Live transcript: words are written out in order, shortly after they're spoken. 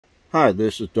Hi,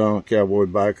 this is Don, Cowboy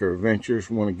Biker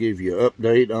Adventures. I want to give you an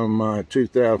update on my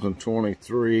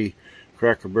 2023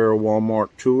 Cracker Barrel Walmart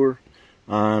tour.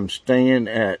 I'm staying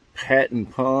at Patten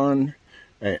Pond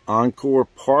at Encore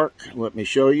Park. Let me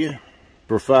show you.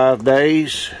 For 5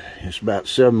 days. It's about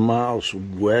 7 miles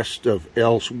west of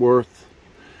Ellsworth,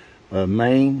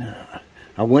 Maine.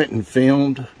 I went and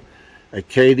filmed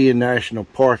Acadia National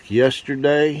Park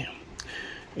yesterday,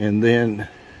 and then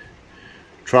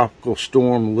Tropical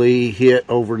Storm Lee hit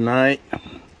overnight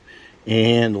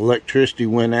and electricity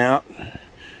went out,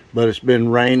 but it's been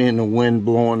raining and wind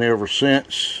blowing ever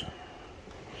since.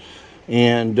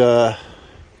 And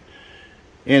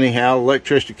anyhow,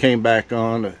 electricity came back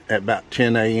on at about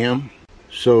 10 a.m.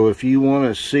 So if you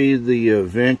want to see the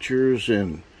adventures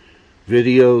and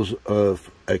videos of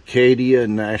Acadia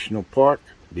National Park,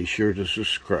 be sure to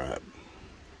subscribe.